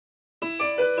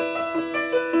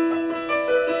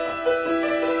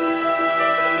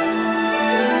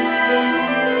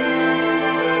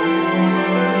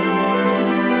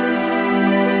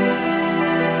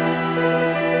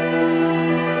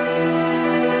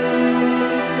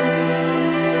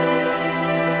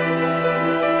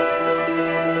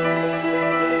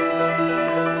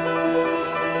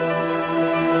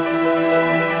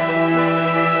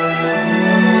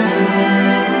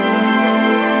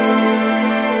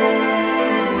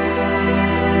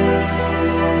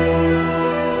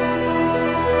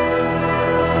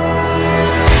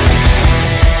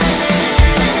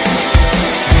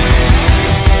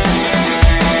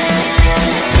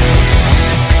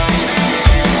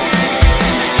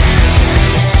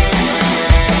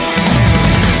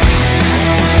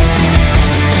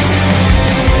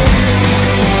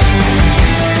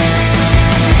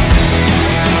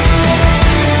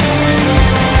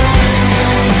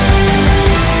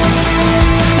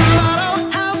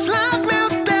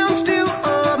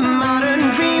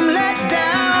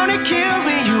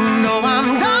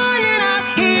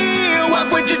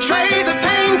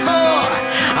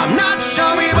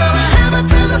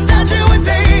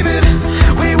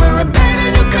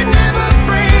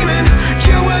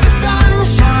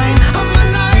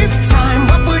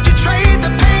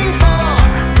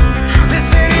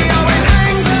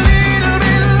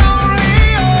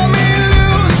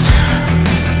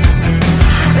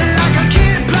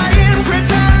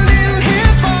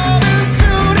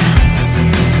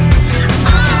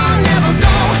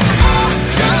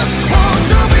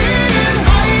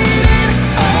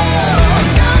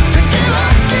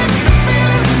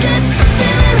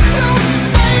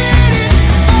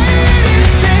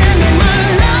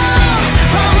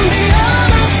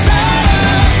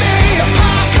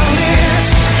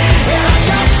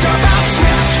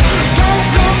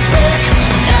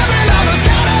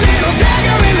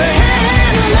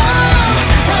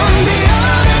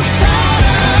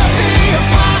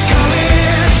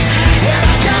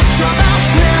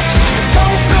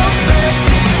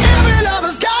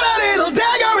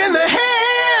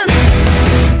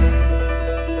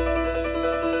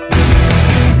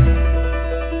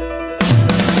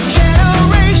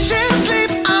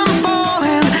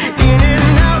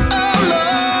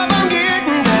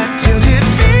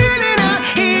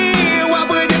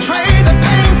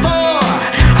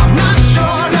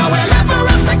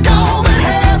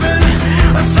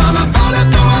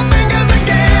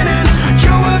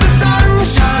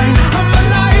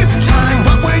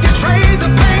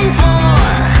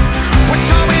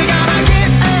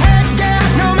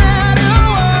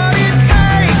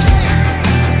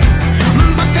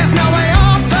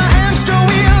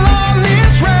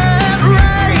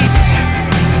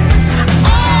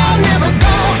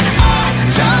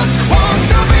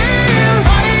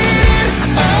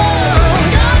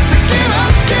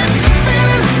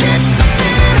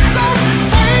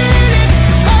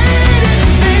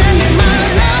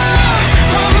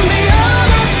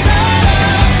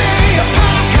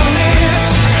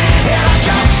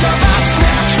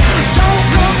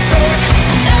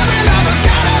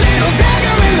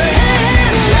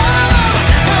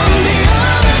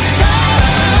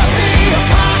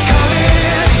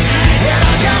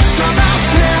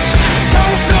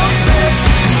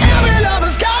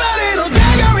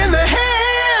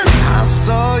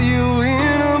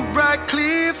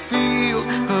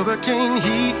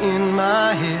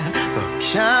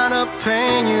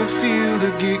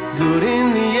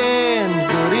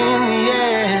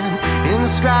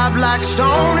alive like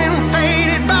stone and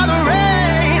faded by the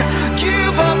rain.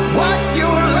 Give up what you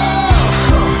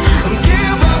love,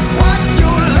 give up what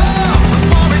you love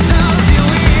before it does you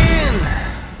in.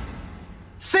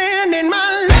 Sending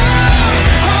my love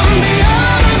from the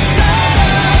other side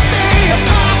of the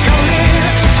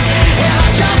apocalypse. And I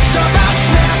just about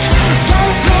snapped,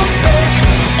 don't look back.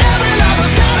 Every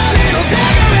lover's got a little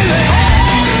dagger in the head.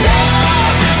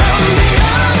 Love from the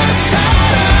other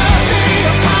side of the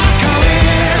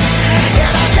apocalypse.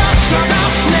 And I just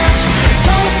about snapped,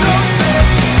 don't look back.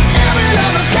 Every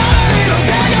lover's got a little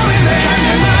dagger in the head.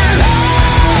 And my love,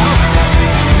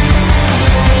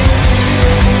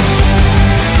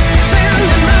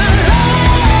 sending my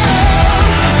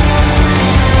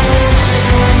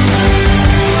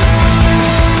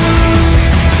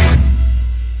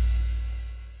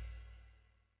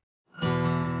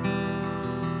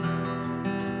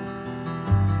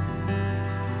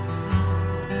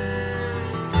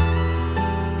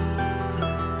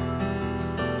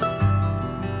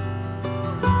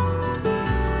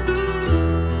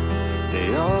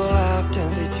They all laughed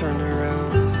as he turned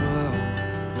around slow.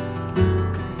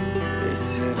 They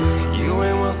said, you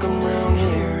ain't welcome round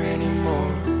here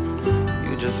anymore.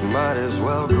 You just might as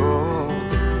well go.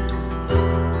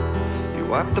 He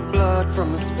wiped the blood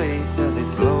from his face as he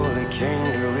slowly came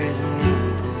to his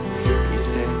knees. He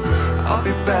said, I'll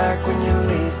be back when you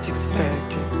least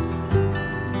expect it.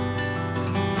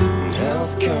 And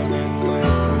hell's coming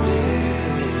with me.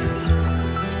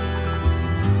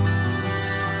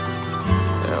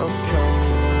 Hell's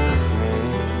coming with me.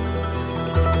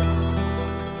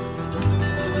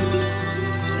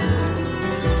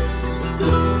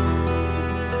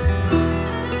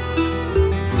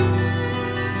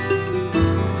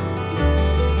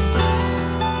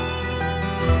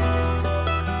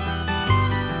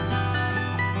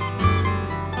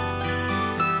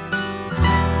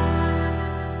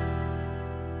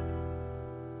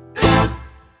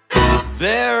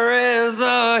 There is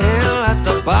a hill at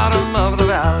the bottom of the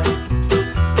valley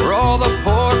where all the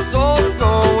poor souls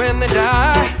go when they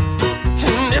die.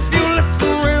 And if you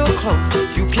listen real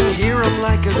close, you can hear them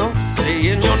like a ghost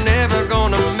saying you're never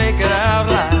gonna make it out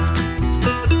alive.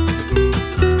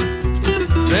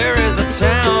 There is a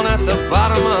town at the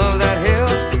bottom of that hill.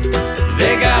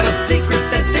 They got a secret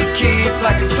that they keep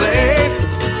like a slave.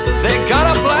 They got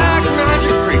a black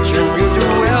magic preacher, and you do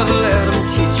well to let them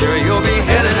teach you. You'll be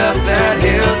headed up that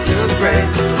hill to the grave.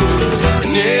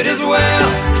 And it is well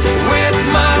with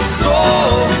my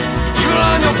soul. You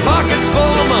line your pockets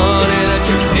full of money that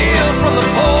you steal from the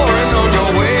poor. And on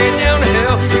your way down the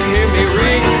hill, you hear me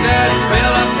ring that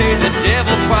bell. I paid the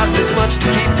devil twice as much to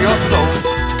keep your soul.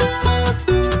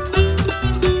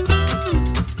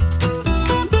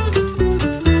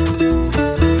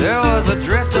 There was a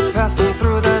drifter passing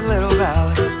through that little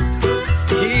valley.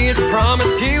 He had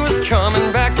promised he was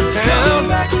coming back to town.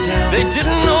 They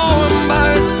didn't know him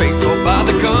by his face or by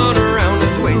the gun around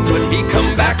his waist, but he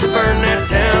come back to burn that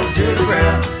town to the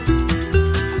ground.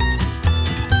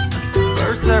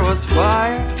 First there was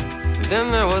fire,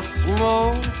 then there was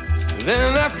smoke.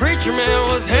 Then that preacher man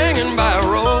was hanging by a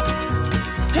rope.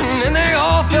 And then they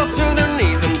all fell to their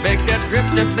knees and begged that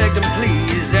drifter, begged him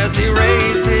please, as he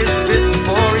raised his fist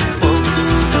before he spoke.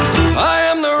 I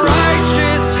am the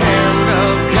righteous hand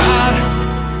of God,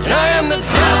 and I am the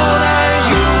devil that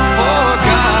you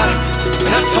forgot.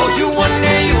 And I told you one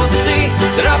day you will see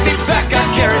that I'll be back, I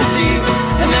guarantee.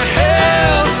 And that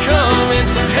hell's coming,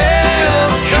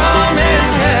 hell's coming,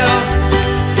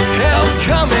 hell's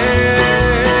coming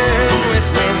with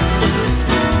me.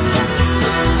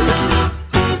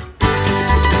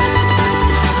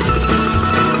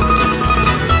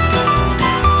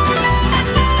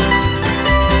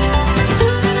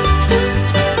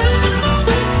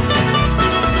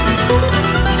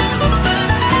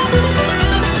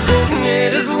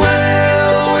 It is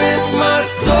well with my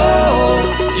soul.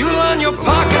 You line your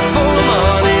pocket full of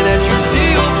money that you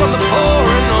steal from the poor.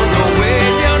 And on your way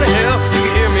down the hill, you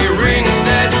hear me ring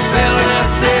that bell. And I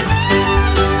said,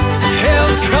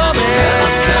 hell's coming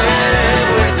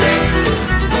with me.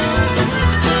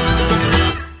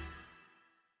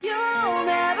 You'll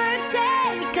never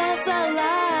take us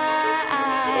alive.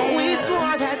 we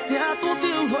swore that death will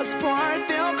do us part.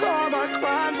 They'll call our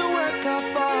crimes a work of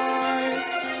art.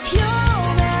 You'll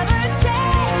never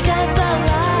take us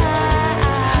alive.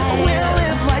 We'll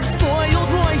live like spoiled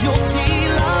royalty,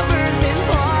 lovers and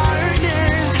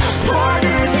partners,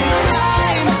 partners in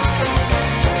crime,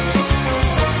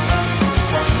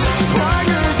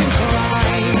 partners in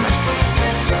crime.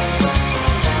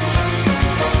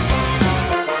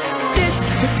 This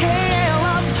the tale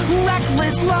of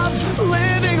reckless love,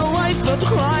 living a life of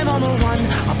crime on the run,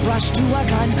 a brush to a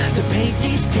gun to paint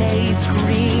these states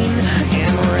green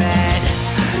and red.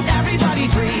 Everybody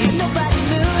freeze, Nobody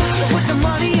move, put the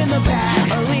money in the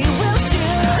bag, or we will shoot.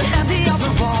 empty out the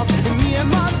vault, and me and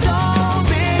my dog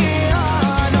be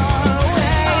on our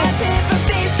way. Our paper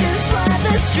faces flood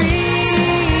the street.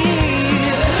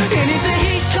 And if the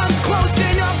heat comes close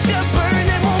enough to burn,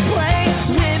 then we'll play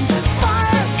with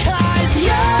fire, 'cause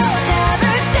You'll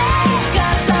never take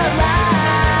us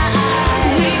alive.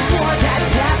 we swore that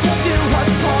death will do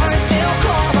us part. They'll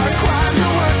call our crimes a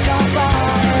work of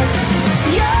art.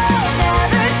 You'll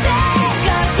never take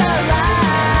us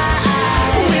alive.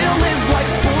 We'll live like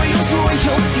spoiled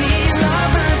royalty,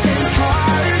 lovers and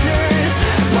partners,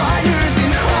 partners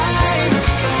in crime,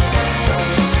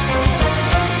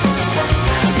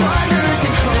 partners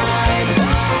in crime.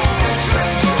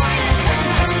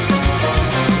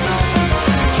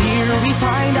 Here we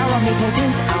find our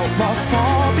omnipotent outlaws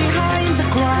fall behind the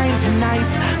grind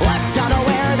tonight, left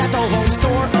unaware that the Lone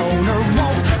Store owner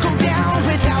won't go down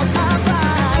without a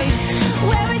fight.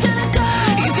 Where we gonna go?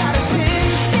 He's got his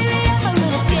pinned. Maybe I'm a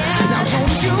little scared. Now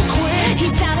don't you quit. He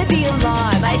sounded the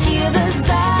alarm. I hear the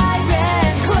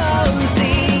sirens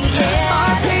closing in.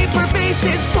 Our paper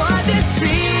faces flood the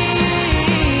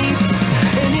streets,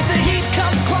 and if the heat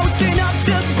comes close enough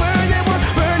to burn, then we're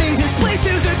burning this place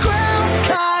to the ground.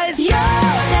 'Cause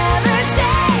You'll never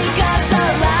take us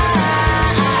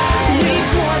alive. we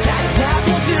swore that death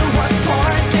will do us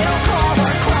part. They'll call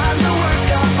our crimes a work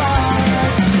of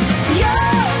art.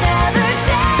 You'll never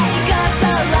take us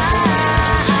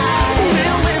alive.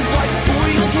 We'll live like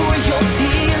spoiled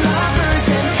royalty, lovers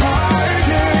and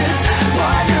partners,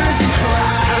 partners in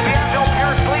crime. No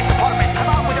Paris Police Department, come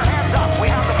on with your hands up. We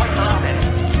have the place surrounded.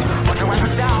 Put your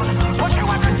weapons down. Put your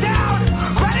weapons down.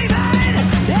 Ready, then?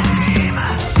 Aim!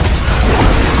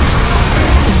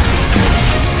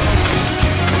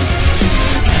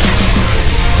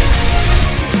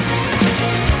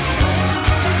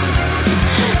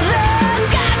 The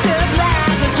skies are black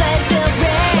with blood-filled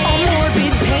rain.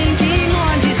 Morbid painting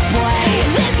on display,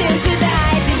 This is the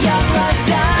night the young love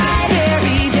died.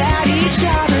 buried at each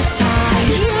other's side.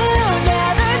 You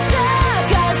never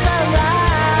took us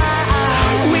alive.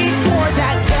 We swore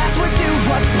that death would do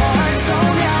us part, so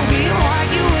now we want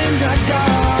you in the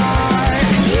dark.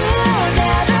 You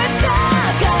never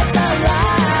took us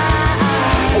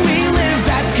alive. We live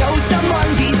as ghosts among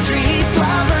these streets,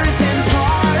 lovers and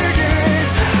partners,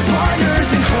 partners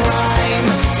in crime,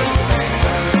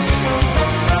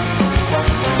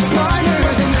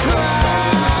 partners in crime,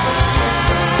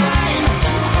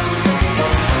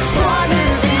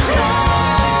 partners in crime.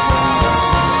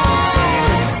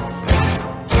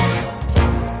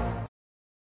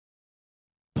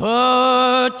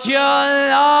 Put your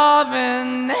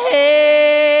loving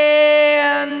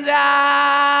hand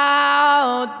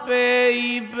out,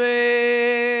 baby,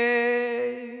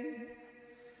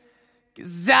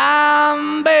 'cause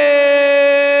I'm begging.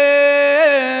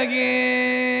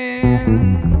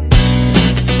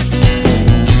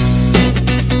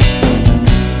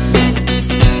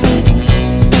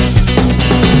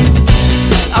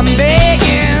 I'm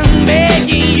begging,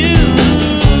 begging you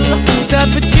to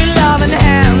put your loving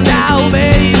hand out,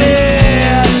 baby.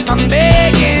 I'm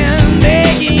begging,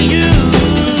 begging you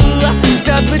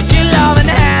to put your loving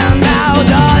hand out,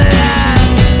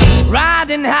 darling.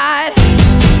 Riding high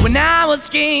when I was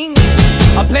king,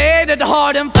 I played it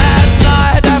hard and fast, 'cause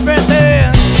I had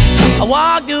everything. I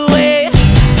walked away,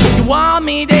 you want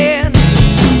me then,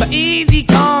 but easy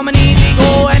come and easy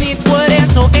go, and it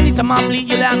wouldn't. So anytime I bleed,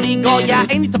 you let me go. Yeah,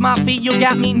 anytime I feel, you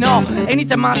got me, no.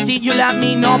 Anytime I see, you let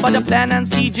me know. But the plan and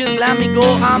see, just let me go.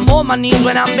 I'm on my knees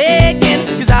when I'm begging,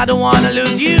 'cause I don't wanna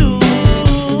lose you.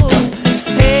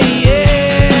 Hey,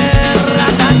 yeah,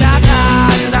 ra-da-da-da,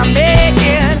 'cause I'm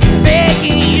begging,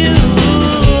 begging you,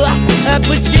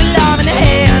 put your love in the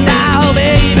hand out,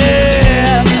 baby.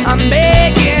 I'm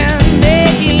begging,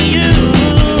 begging you,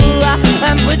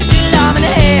 put your love in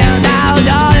the hand out,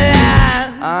 darling.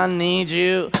 I need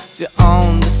you to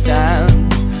understand.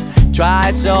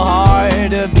 Try so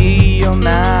hard to be your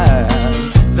man,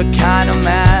 the kind of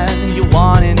man you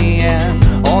want in the end.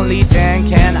 Only then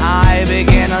can I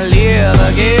begin to live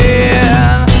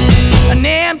again. An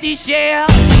empty shell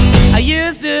I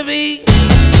used to be,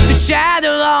 the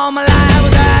shadow all my life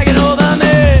was hanging over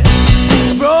me.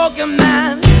 A broken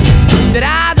man that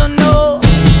I don't know,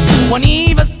 won't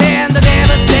even stand, that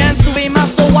never stands to be my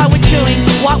soul. Why we're chilling,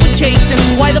 why we're chasing,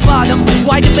 why the bottom,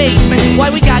 why the basement, why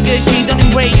we got good, she don't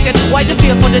embrace it. Why the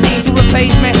feel for the need to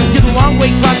replace me? You're the wrong way,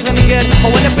 trying to be good. I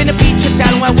went up in a feature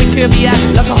town where we could be at,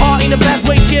 like a heart in the best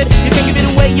way, shit. You can give it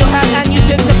away, you have, and you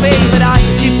tend to pay, but I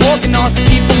keep walking on,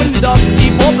 just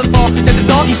keep hoping for that the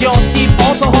door is yours, keep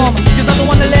also home. Cause I'm the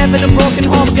one that live in a broken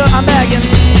home. Girl, I'm begging.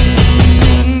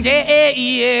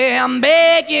 Yeah, I'm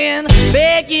begging,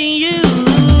 begging you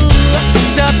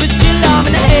to put your love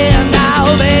in the hand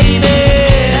now, baby.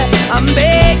 I'm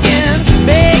begging,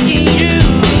 begging you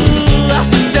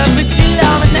to put your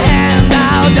love in the hand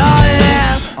now,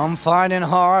 darling. I'm fighting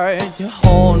hard to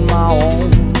hold my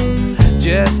own,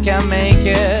 just can't make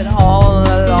it all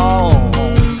alone.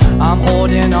 I'm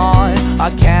holding on, I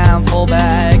can't fall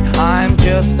back. I'm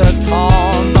just a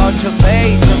call, but your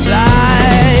face is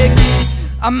black.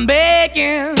 I'm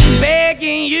begging,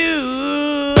 begging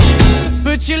you,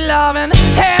 put your loving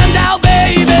hand out,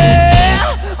 baby.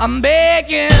 I'm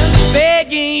begging,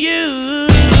 begging you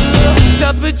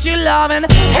to put your loving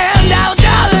hand out,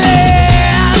 darling.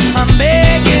 I'm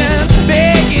begging,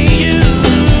 begging you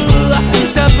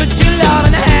to put your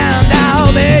loving hand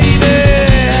out, baby.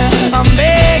 I'm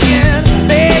begging,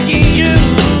 begging you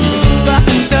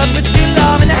to put your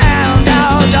loving hand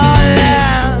out,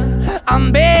 darling.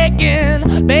 I'm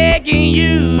begging, begging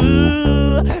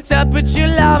you to put your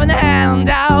loving hand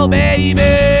out, baby.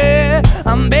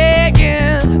 I'm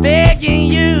begging,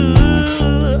 begging you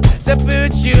to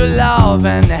put your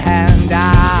loving hand